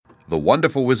The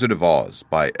Wonderful Wizard of Oz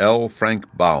by L. Frank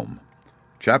Baum.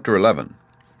 Chapter 11.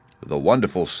 The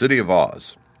Wonderful City of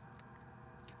Oz.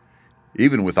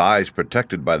 Even with eyes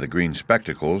protected by the green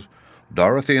spectacles,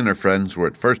 Dorothy and her friends were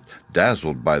at first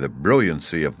dazzled by the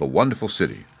brilliancy of the wonderful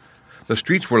city. The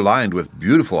streets were lined with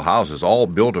beautiful houses, all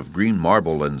built of green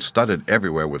marble and studded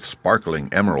everywhere with sparkling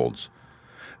emeralds.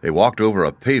 They walked over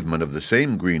a pavement of the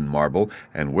same green marble,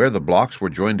 and where the blocks were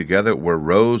joined together were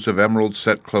rows of emeralds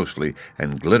set closely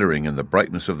and glittering in the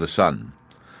brightness of the sun.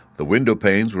 The window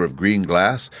panes were of green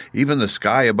glass. Even the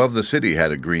sky above the city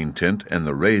had a green tint, and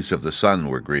the rays of the sun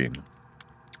were green.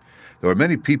 There were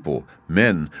many people,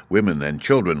 men, women, and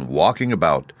children, walking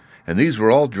about, and these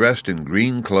were all dressed in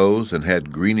green clothes and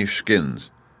had greenish skins.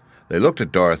 They looked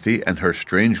at Dorothy and her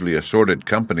strangely assorted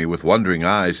company with wondering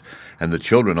eyes, and the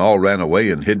children all ran away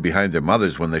and hid behind their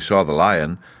mothers when they saw the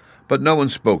lion, but no one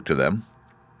spoke to them.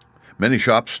 Many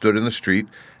shops stood in the street,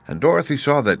 and Dorothy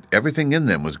saw that everything in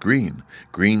them was green.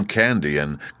 Green candy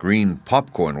and green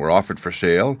popcorn were offered for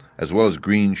sale, as well as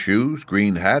green shoes,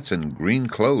 green hats, and green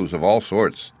clothes of all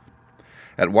sorts.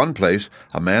 At one place,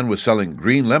 a man was selling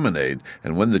green lemonade,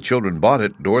 and when the children bought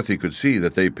it, Dorothy could see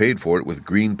that they paid for it with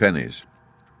green pennies.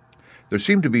 There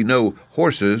seemed to be no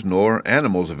horses nor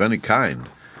animals of any kind.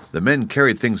 The men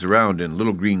carried things around in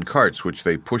little green carts which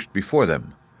they pushed before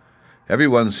them.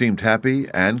 Everyone seemed happy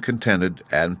and contented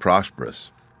and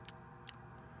prosperous.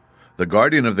 The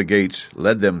guardian of the gates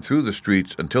led them through the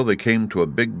streets until they came to a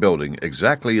big building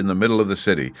exactly in the middle of the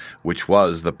city, which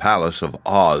was the palace of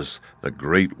Oz, the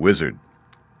great wizard.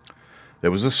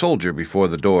 There was a soldier before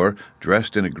the door,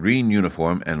 dressed in a green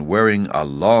uniform and wearing a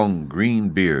long green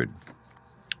beard.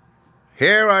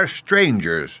 "Here are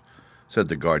strangers," said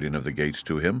the guardian of the gates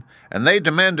to him, "and they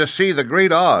demand to see the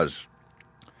great Oz."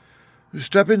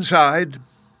 "Step inside,"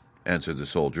 answered the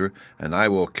soldier, "and I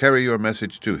will carry your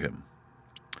message to him."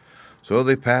 So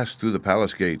they passed through the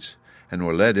palace gates, and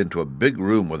were led into a big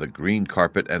room with a green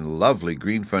carpet and lovely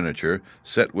green furniture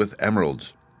set with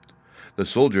emeralds. The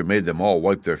soldier made them all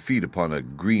wipe their feet upon a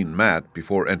green mat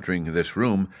before entering this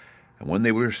room, and when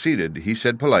they were seated, he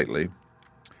said politely,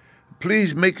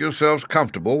 "Please make yourselves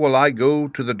comfortable while I go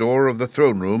to the door of the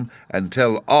throne room and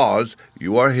tell Oz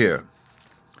you are here."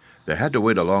 They had to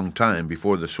wait a long time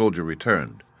before the soldier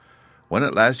returned. When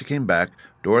at last he came back,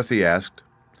 Dorothy asked,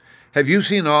 "Have you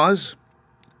seen Oz?"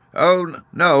 "Oh,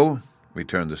 no,"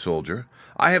 returned the soldier.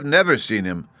 "I have never seen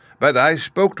him, but I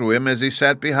spoke to him as he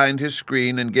sat behind his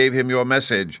screen and gave him your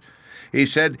message. He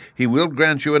said he will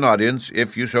grant you an audience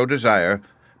if you so desire,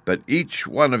 but each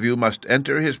one of you must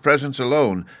enter his presence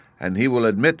alone, and he will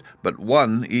admit but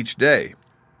one each day.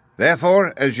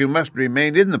 Therefore, as you must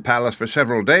remain in the palace for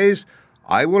several days,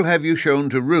 I will have you shown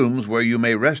to rooms where you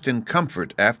may rest in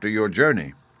comfort after your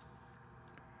journey."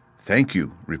 "Thank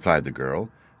you," replied the girl.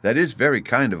 "That is very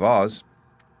kind of Oz."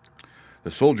 The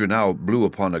soldier now blew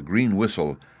upon a green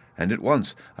whistle, and at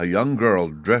once a young girl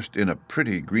dressed in a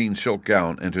pretty green silk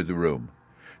gown entered the room.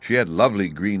 She had lovely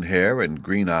green hair and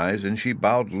green eyes, and she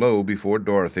bowed low before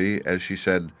Dorothy as she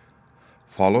said,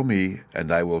 "Follow me, and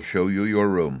I will show you your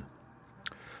room."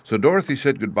 So Dorothy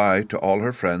said goodbye to all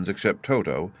her friends except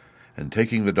Toto, and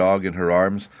taking the dog in her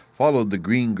arms, followed the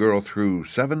green girl through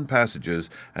 7 passages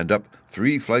and up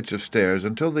 3 flights of stairs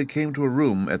until they came to a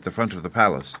room at the front of the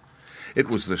palace. It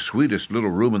was the sweetest little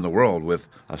room in the world, with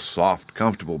a soft,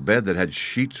 comfortable bed that had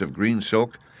sheets of green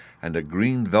silk and a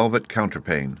green velvet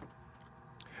counterpane.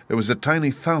 There was a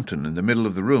tiny fountain in the middle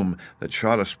of the room that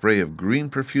shot a spray of green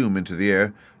perfume into the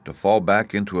air to fall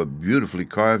back into a beautifully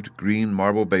carved green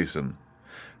marble basin.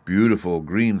 Beautiful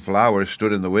green flowers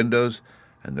stood in the windows,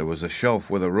 and there was a shelf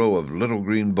with a row of little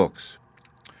green books.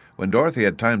 When Dorothy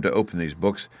had time to open these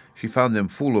books, she found them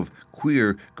full of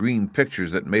queer green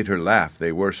pictures that made her laugh,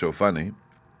 they were so funny.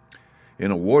 In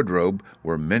a wardrobe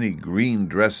were many green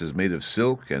dresses made of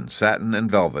silk and satin and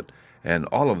velvet, and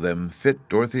all of them fit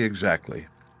Dorothy exactly.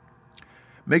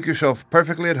 "Make yourself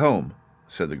perfectly at home,"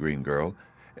 said the green girl,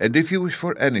 "and if you wish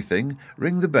for anything,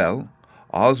 ring the bell.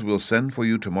 Oz will send for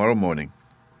you tomorrow morning."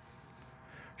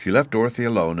 She left Dorothy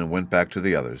alone and went back to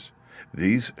the others.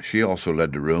 These she also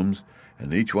led to rooms,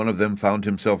 and each one of them found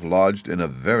himself lodged in a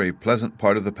very pleasant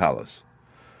part of the palace.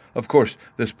 Of course,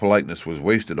 this politeness was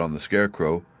wasted on the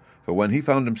Scarecrow, for when he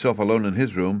found himself alone in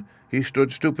his room, he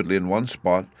stood stupidly in one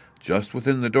spot, just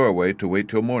within the doorway, to wait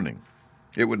till morning.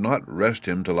 It would not rest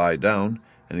him to lie down,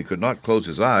 and he could not close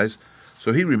his eyes,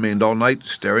 so he remained all night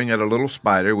staring at a little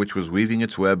spider which was weaving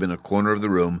its web in a corner of the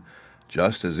room,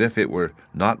 just as if it were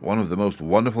not one of the most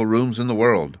wonderful rooms in the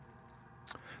world.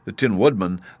 The Tin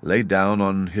Woodman lay down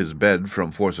on his bed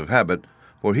from force of habit,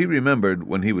 for he remembered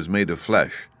when he was made of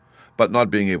flesh, but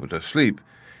not being able to sleep,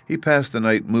 He passed the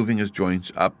night moving his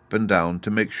joints up and down to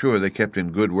make sure they kept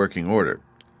in good working order.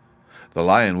 The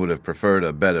lion would have preferred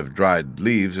a bed of dried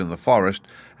leaves in the forest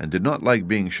and did not like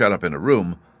being shut up in a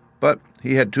room, but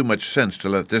he had too much sense to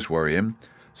let this worry him,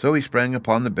 so he sprang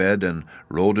upon the bed and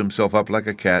rolled himself up like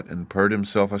a cat and purred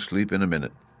himself asleep in a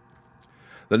minute.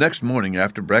 The next morning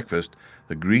after breakfast,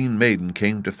 the Green Maiden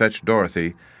came to fetch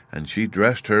Dorothy, and she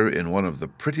dressed her in one of the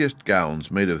prettiest gowns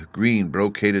made of green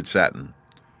brocaded satin.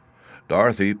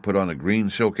 Dorothy put on a green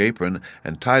silk apron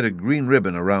and tied a green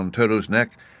ribbon around Toto's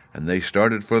neck, and they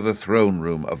started for the throne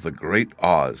room of the great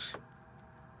Oz.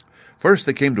 First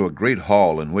they came to a great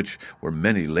hall in which were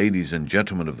many ladies and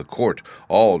gentlemen of the court,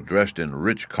 all dressed in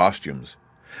rich costumes.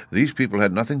 These people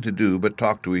had nothing to do but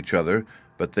talk to each other,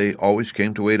 but they always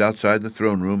came to wait outside the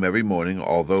throne room every morning,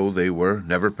 although they were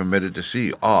never permitted to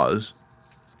see Oz.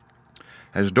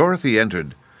 As Dorothy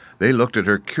entered, they looked at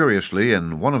her curiously,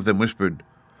 and one of them whispered,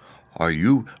 "Are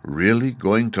you really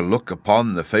going to look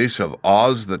upon the face of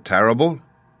Oz the Terrible?"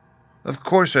 "Of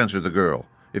course," answered the girl,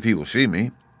 "if he will see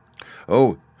me."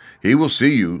 "Oh, he will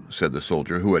see you," said the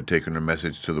soldier who had taken her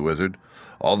message to the wizard,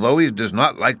 "although he does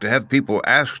not like to have people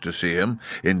ask to see him.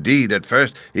 Indeed, at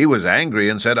first he was angry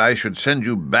and said I should send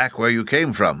you back where you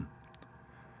came from.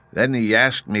 Then he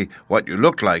asked me what you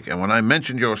looked like, and when I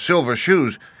mentioned your silver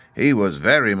shoes, he was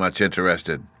very much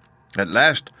interested. At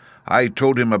last I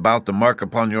told him about the mark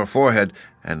upon your forehead,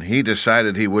 and he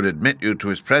decided he would admit you to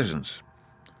his presence."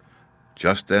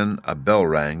 Just then a bell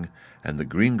rang, and the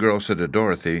green girl said to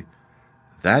Dorothy,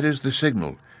 "That is the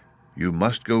signal. You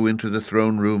must go into the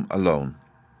throne room alone."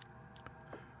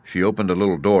 She opened a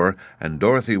little door, and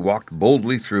Dorothy walked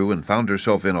boldly through and found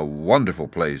herself in a wonderful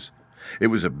place. It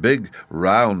was a big,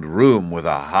 round room with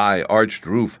a high, arched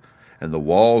roof, and the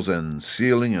walls and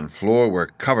ceiling and floor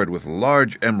were covered with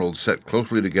large emeralds set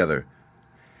closely together.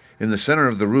 In the center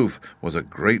of the roof was a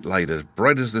great light as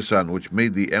bright as the sun, which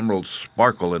made the emeralds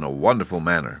sparkle in a wonderful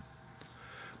manner.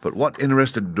 But what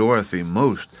interested Dorothy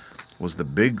most was the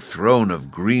big throne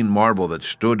of green marble that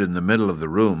stood in the middle of the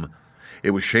room.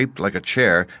 It was shaped like a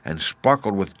chair and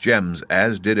sparkled with gems,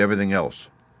 as did everything else.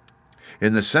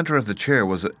 In the center of the chair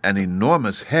was an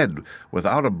enormous head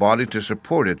without a body to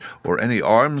support it, or any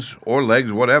arms or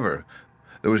legs whatever.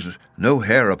 There was no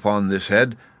hair upon this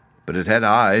head, but it had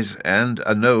eyes and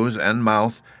a nose and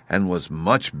mouth, and was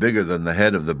much bigger than the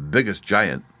head of the biggest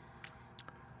giant.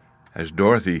 As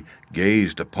Dorothy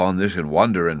gazed upon this in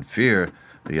wonder and fear,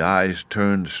 the eyes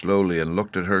turned slowly and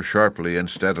looked at her sharply and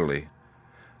steadily.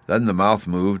 Then the mouth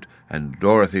moved, and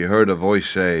Dorothy heard a voice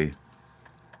say,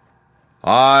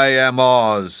 "I am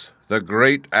Oz, the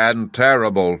great and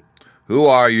terrible. Who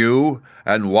are you,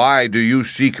 and why do you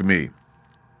seek me?"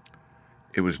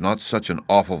 It was not such an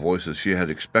awful voice as she had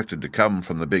expected to come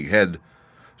from the big head,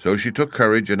 so she took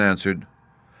courage and answered,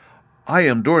 "I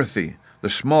am Dorothy, the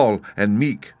small and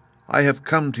meek. I have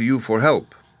come to you for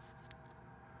help."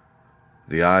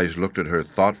 The eyes looked at her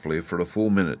thoughtfully for a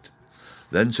full minute.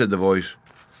 Then said the voice,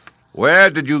 "Where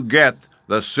did you get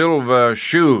the silver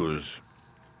shoes?"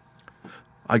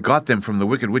 "I got them from the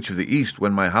Wicked Witch of the East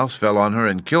when my house fell on her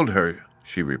and killed her,"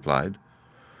 she replied.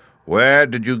 "Where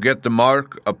did you get the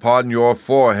mark upon your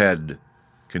forehead?"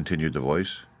 continued the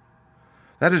voice.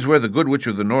 "That is where the Good Witch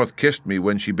of the North kissed me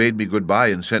when she bade me good-bye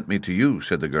and sent me to you,"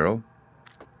 said the girl.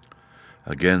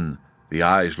 Again the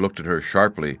eyes looked at her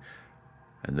sharply,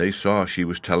 and they saw she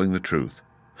was telling the truth.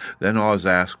 Then Oz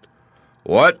asked,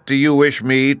 "What do you wish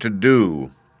me to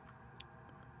do?"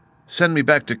 "Send me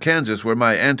back to Kansas, where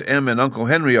my Aunt Em and Uncle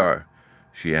Henry are,"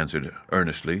 she answered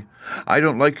earnestly. "I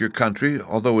don't like your country,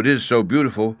 although it is so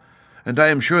beautiful, and I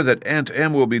am sure that Aunt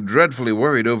Em will be dreadfully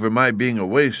worried over my being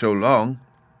away so long."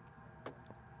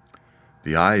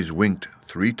 The eyes winked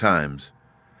 3 times,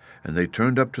 and they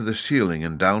turned up to the ceiling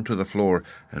and down to the floor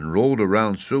and rolled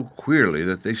around so queerly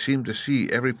that they seemed to see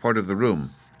every part of the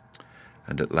room.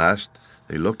 And at last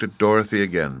they looked at Dorothy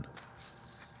again.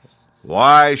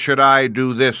 "Why should I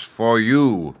do this for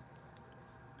you?"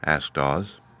 asked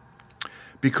Oz.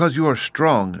 "Because you are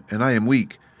strong and I am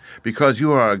weak. Because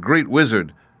you are a great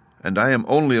wizard and I am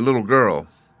only a little girl."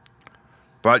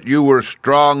 "But you were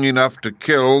strong enough to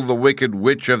kill the Wicked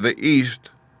Witch of the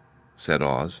East," said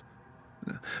Oz.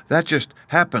 "That just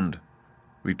happened,"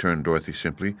 returned Dorothy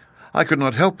simply. "I could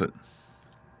not help it."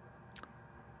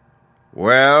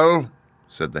 "Well,"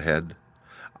 said the head,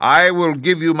 "I will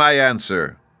give you my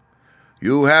answer.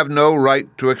 You have no right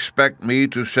to expect me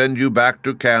to send you back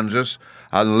to Kansas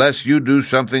unless you do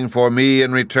something for me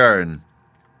in return.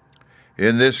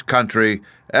 In this country,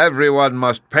 everyone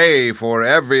must pay for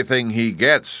everything he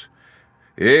gets.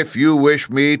 If you wish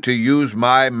me to use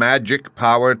my magic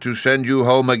power to send you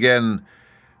home again,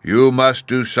 You must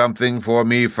do something for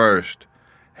me first.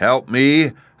 Help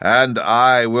me, and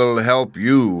I will help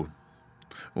you."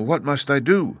 "What must I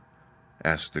do?"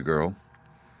 asked the girl.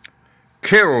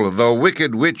 "Kill the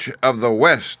Wicked Witch of the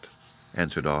West,"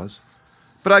 answered Oz.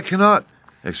 "But I cannot,"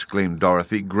 exclaimed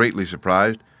Dorothy, greatly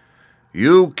surprised.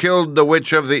 "You killed the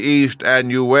Witch of the East,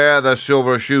 and you wear the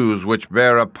silver shoes, which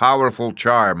bear a powerful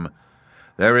charm.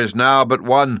 There is now but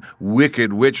one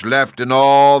wicked witch left in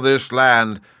all this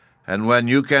land, and when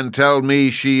you can tell me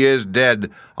she is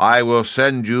dead, I will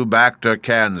send you back to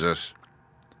Kansas.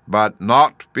 But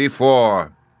not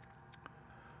before."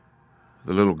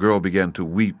 The little girl began to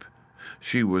weep.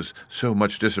 She was so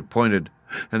much disappointed,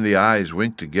 and the eyes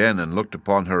winked again and looked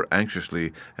upon her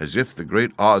anxiously, as if the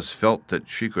great Oz felt that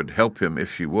she could help him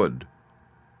if she would.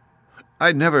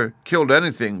 "I never killed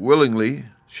anything willingly,"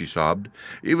 she sobbed.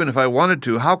 "Even if I wanted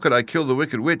to, how could I kill the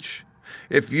Wicked Witch?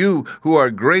 If you, who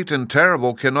are great and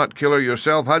terrible, cannot kill her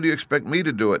yourself, how do you expect me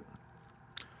to do it?"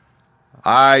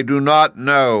 "I do not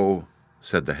know,"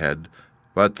 said the head,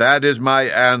 "but that is my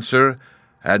answer,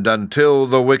 and until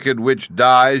the Wicked Witch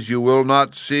dies, you will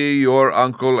not see your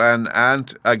uncle and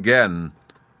aunt again.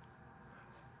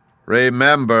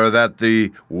 Remember that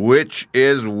the witch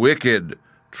is wicked,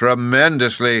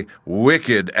 tremendously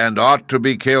wicked, and ought to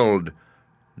be killed.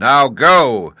 Now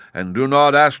go, and do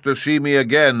not ask to see me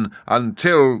again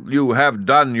until you have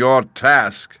done your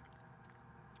task."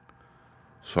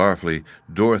 Sorrowfully,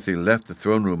 Dorothy left the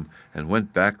throne room and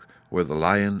went back where the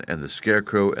Lion and the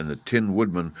Scarecrow and the Tin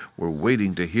Woodman were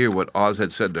waiting to hear what Oz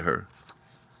had said to her.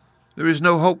 "There is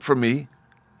no hope for me,"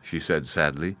 she said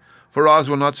sadly, "for Oz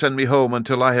will not send me home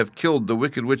until I have killed the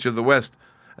Wicked Witch of the West,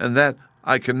 and that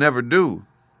I can never do."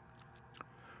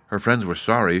 Her friends were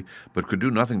sorry, but could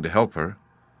do nothing to help her,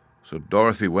 so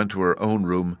Dorothy went to her own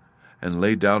room and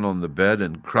lay down on the bed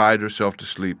and cried herself to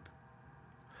sleep.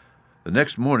 The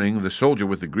next morning the soldier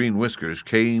with the green whiskers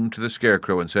came to the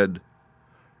Scarecrow and said,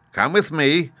 "Come with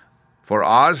me, for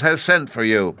Oz has sent for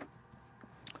you."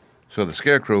 So the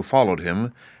Scarecrow followed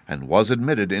him and was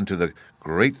admitted into the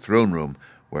great throne room,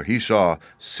 where he saw,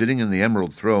 sitting in the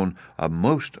emerald throne, a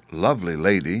most lovely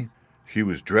lady. She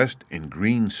was dressed in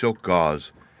green silk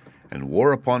gauze, and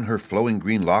wore upon her flowing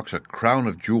green locks a crown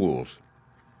of jewels.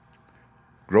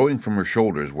 Growing from her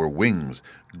shoulders were wings,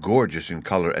 gorgeous in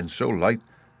color and so light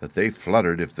that they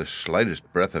fluttered if the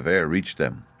slightest breath of air reached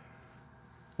them.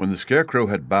 When the Scarecrow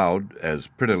had bowed, as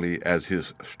prettily as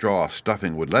his straw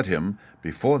stuffing would let him,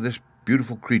 before this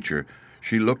beautiful creature,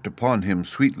 she looked upon him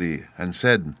sweetly and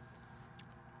said,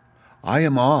 "I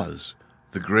am Oz,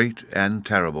 the great and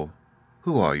terrible.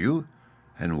 Who are you,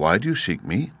 and why do you seek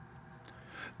me?"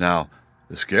 Now,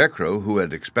 the Scarecrow, who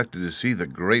had expected to see the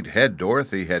great head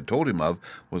Dorothy had told him of,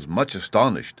 was much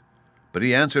astonished, but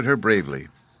he answered her bravely,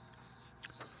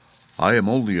 "I am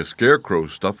only a scarecrow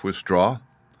stuffed with straw.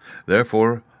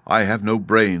 Therefore I have no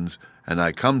brains, and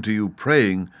I come to you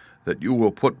praying that you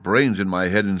will put brains in my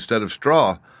head instead of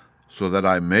straw, so that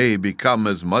I may become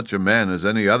as much a man as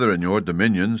any other in your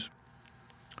dominions."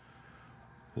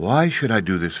 "Why should I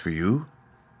do this for you?"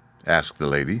 asked the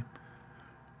lady.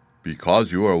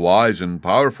 "Because you are wise and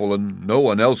powerful, and no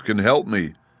one else can help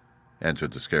me,"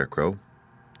 answered the Scarecrow.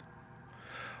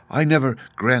 "I never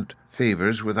grant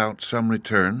favors without some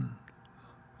return,"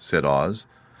 said Oz,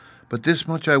 "but this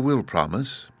much I will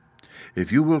promise.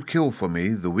 If you will kill for me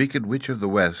the Wicked Witch of the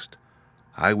West,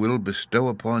 I will bestow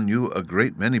upon you a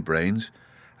great many brains,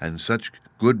 and such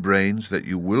good brains that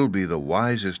you will be the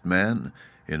wisest man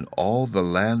in all the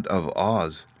land of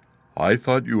Oz." "I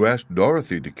thought you asked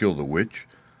Dorothy to kill the witch,"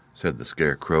 said the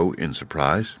Scarecrow in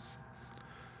surprise.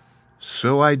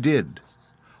 "So I did.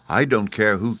 I don't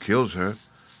care who kills her,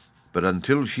 but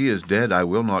until she is dead I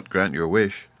will not grant your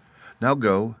wish. Now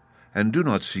go, and do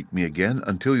not seek me again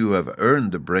until you have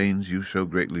earned the brains you so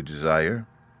greatly desire."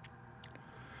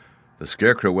 The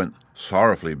Scarecrow went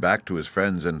sorrowfully back to his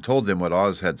friends and told them what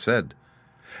Oz had said,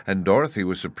 and Dorothy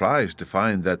was surprised to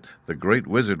find that the great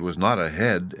wizard was not a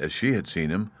head, as she had seen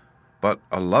him, but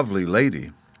a lovely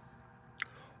lady.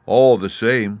 "All the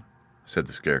same," said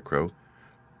the Scarecrow,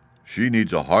 "she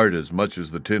needs a heart as much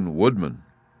as the Tin Woodman."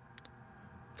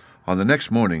 On the next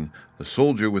morning, the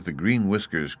soldier with the green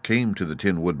whiskers came to the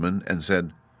Tin Woodman and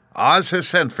said, "Oz has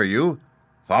sent for you.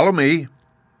 Follow me."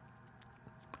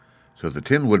 So the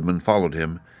Tin Woodman followed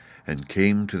him and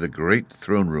came to the great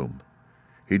throne room.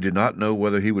 He did not know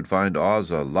whether he would find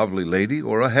Oz a lovely lady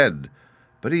or a head,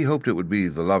 but he hoped it would be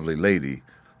the lovely lady,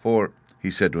 for, he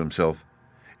said to himself,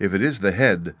 "If it is the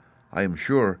head, I am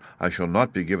sure I shall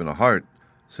not be given a heart,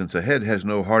 since a head has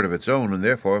no heart of its own and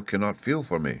therefore cannot feel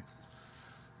for me.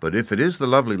 But if it is the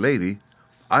lovely lady,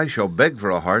 I shall beg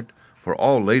for a heart, for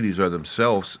all ladies are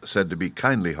themselves said to be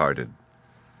kindly-hearted.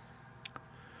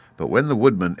 But when the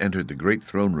woodman entered the great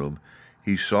throne room,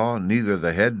 he saw neither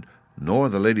the head nor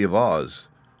the Lady of Oz,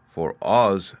 for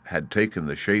Oz had taken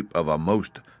the shape of a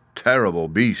most terrible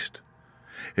beast.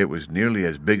 It was nearly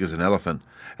as big as an elephant,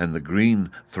 and the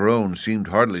green throne seemed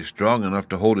hardly strong enough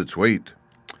to hold its weight.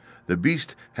 The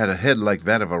beast had a head like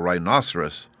that of a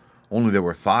rhinoceros, only there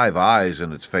were 5 eyes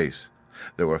in its face.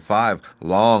 There were 5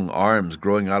 long arms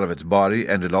growing out of its body,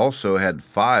 and it also had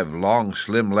 5 long,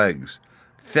 slim legs.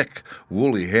 Thick,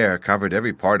 woolly hair covered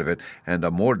every part of it, and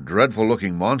a more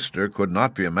dreadful-looking monster could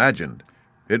not be imagined.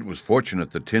 It was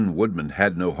fortunate the Tin Woodman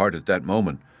had no heart at that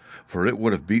moment, for it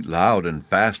would have beat loud and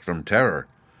fast from terror.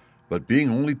 But being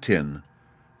only tin,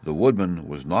 the woodman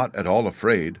was not at all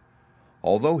afraid,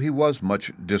 although he was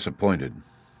much disappointed.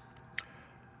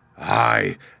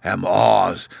 "I am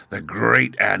Oz, the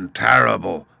great and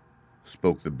terrible,"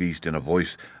 spoke the beast in a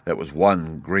voice that was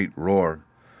one great roar.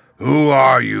 "Who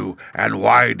are you, and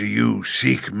why do you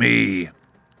seek me?"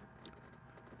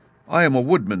 "I am a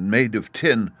woodman made of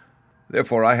tin,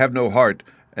 therefore I have no heart,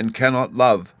 and cannot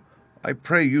love. I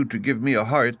pray you to give me a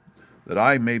heart, that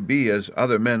I may be as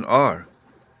other men are."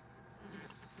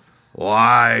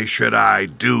 "Why should I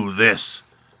do this?"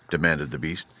 demanded the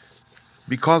beast.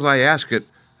 "Because I ask it,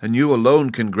 and you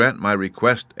alone can grant my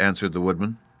request," answered the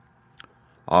woodman.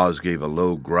 Oz gave a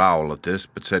low growl at this,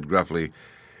 but said gruffly,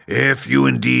 "If you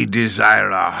indeed desire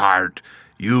a heart,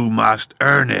 you must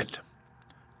earn it."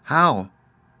 "How?"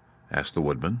 asked the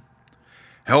woodman.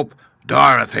 "Help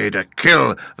Dorothy to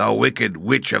kill the Wicked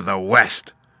Witch of the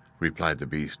West," replied the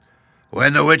beast.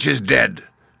 "When the witch is dead,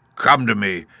 come to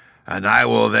me, and I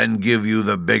will then give you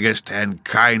the biggest and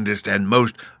kindest and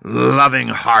most loving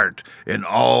heart in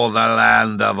all the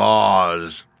land of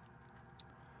Oz."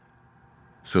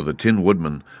 So the Tin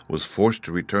Woodman was forced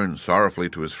to return sorrowfully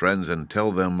to his friends and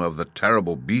tell them of the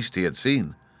terrible beast he had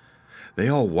seen. They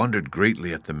all wondered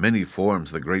greatly at the many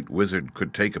forms the great wizard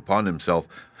could take upon himself,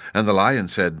 and the lion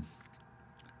said,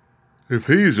 "If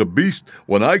he is a beast,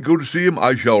 when I go to see him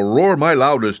I shall roar my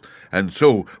loudest, and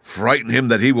so frighten him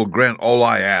that he will grant all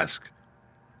I ask.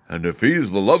 And if he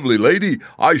is the lovely lady,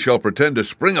 I shall pretend to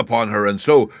spring upon her, and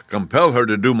so compel her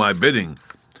to do my bidding.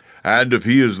 And if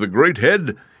he is the great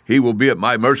head, he will be at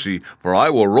my mercy, for I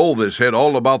will roll this head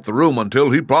all about the room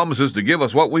until he promises to give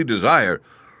us what we desire.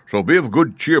 So be of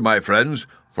good cheer, my friends,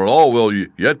 for all will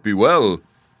yet be well."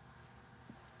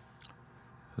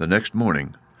 The next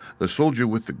morning, the soldier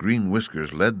with the green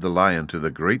whiskers led the lion to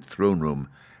the great throne room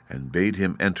and bade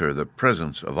him enter the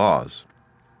presence of Oz.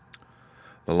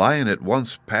 The lion at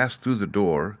once passed through the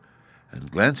door,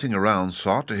 and glancing around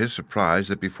saw to his surprise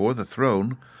that before the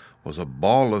throne was a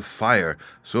ball of fire,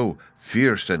 so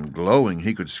fierce and glowing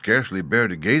he could scarcely bear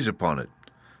to gaze upon it.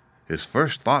 His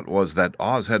first thought was that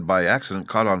Oz had by accident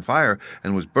caught on fire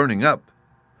and was burning up.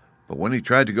 But when he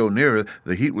tried to go nearer,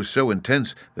 the heat was so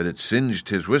intense that it singed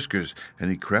his whiskers,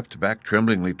 and he crept back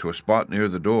tremblingly to a spot near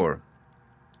the door.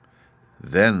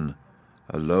 Then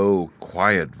a low,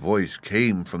 quiet voice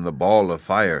came from the ball of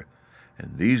fire,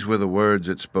 and these were the words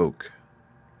it spoke.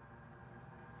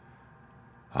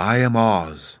 "I am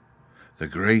Oz, the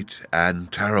great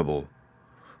and terrible.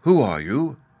 Who are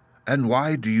you, and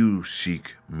why do you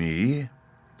seek me?"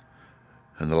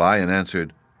 And the lion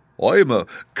answered, "I am a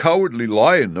cowardly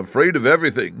lion, afraid of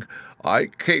everything. I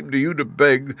came to you to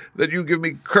beg that you give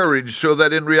me courage so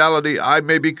that in reality I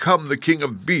may become the king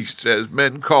of beasts, as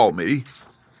men call me."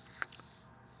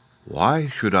 "Why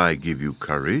should I give you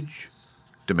courage?"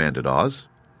 demanded Oz.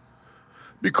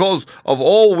 "Because of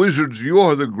all wizards you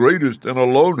are the greatest and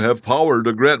alone have power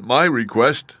to grant my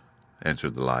request,"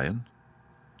 answered the lion.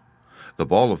 The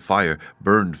ball of fire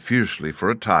burned fiercely for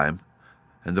a time,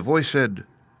 and the voice said,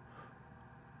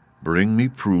 "Bring me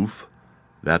proof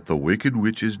that the Wicked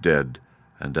Witch is dead,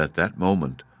 and at that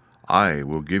moment I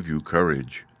will give you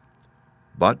courage.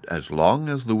 But as long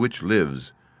as the witch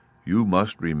lives, you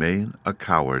must remain a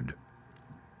coward."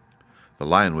 The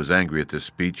lion was angry at this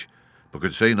speech, but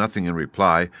could say nothing in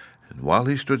reply, and while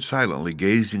he stood silently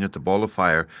gazing at the ball of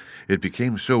fire, it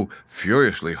became so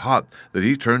furiously hot that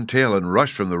he turned tail and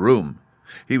rushed from the room.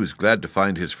 He was glad to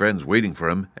find his friends waiting for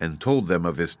him, and told them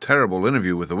of his terrible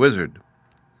interview with the wizard.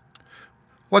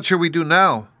 "What shall we do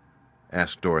now?"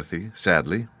 asked Dorothy,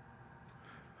 sadly.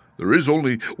 "There is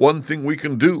only one thing we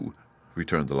can do,"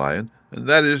 returned the lion, "and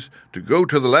that is to go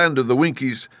to the land of the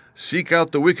Winkies, seek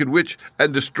out the Wicked Witch,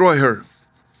 and destroy her."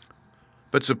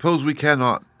 "But suppose we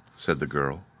cannot," said the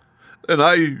girl. "Then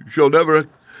I shall never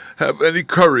have any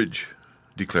courage,"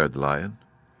 declared the lion.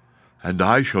 "And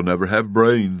I shall never have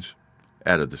brains,"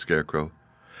 added the Scarecrow.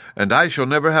 "And I shall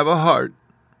never have a heart."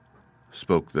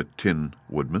 spoke the Tin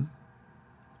Woodman.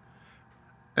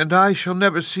 "And I shall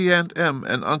never see Aunt Em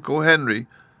and Uncle Henry,"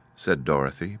 said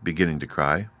Dorothy, beginning to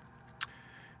cry.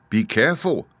 "Be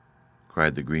careful,"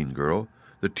 cried the green girl.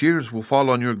 "The tears will fall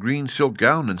on your green silk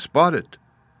gown and spot it."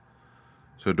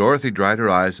 So Dorothy dried her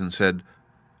eyes and said,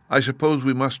 "I suppose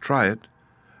we must try it,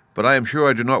 but I am sure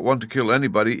I do not want to kill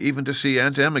anybody, even to see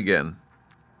Aunt Em again."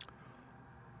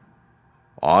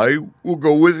 "I will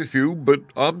go with you, but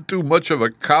I'm too much of a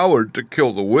coward to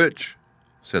kill the witch,"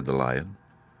 said the Lion.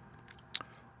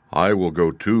 "I will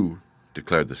go too,"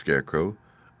 declared the Scarecrow,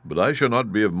 "but I shall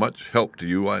not be of much help to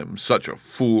you. I am such a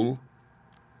fool."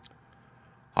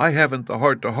 "I haven't the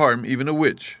heart to harm even a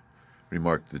witch,"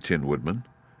 remarked the Tin Woodman,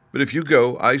 "but if you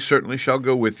go, I certainly shall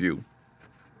go with you."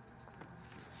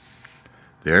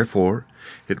 Therefore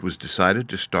it was decided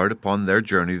to start upon their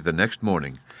journey the next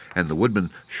morning, and the Woodman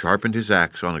sharpened his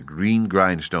axe on a green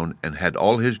grindstone and had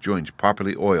all his joints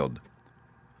properly oiled.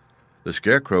 The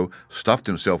Scarecrow stuffed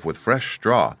himself with fresh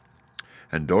straw,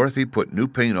 and Dorothy put new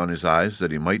paint on his eyes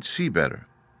that he might see better.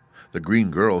 The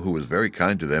green girl, who was very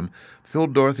kind to them,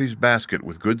 filled Dorothy's basket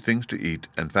with good things to eat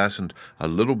and fastened a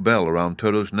little bell around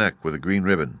Toto's neck with a green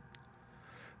ribbon.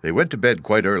 They went to bed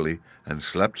quite early and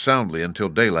slept soundly until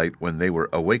daylight, when they were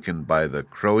awakened by the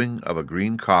crowing of a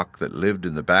green cock that lived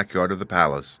in the backyard of the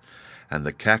palace, and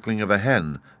the cackling of a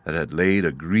hen that had laid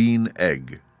a green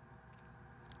egg.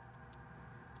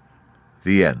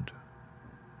 The End.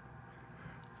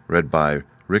 Read by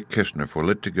Rick Kishner for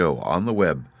Lit2Go on the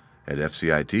web at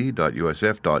fcit.usf.edu.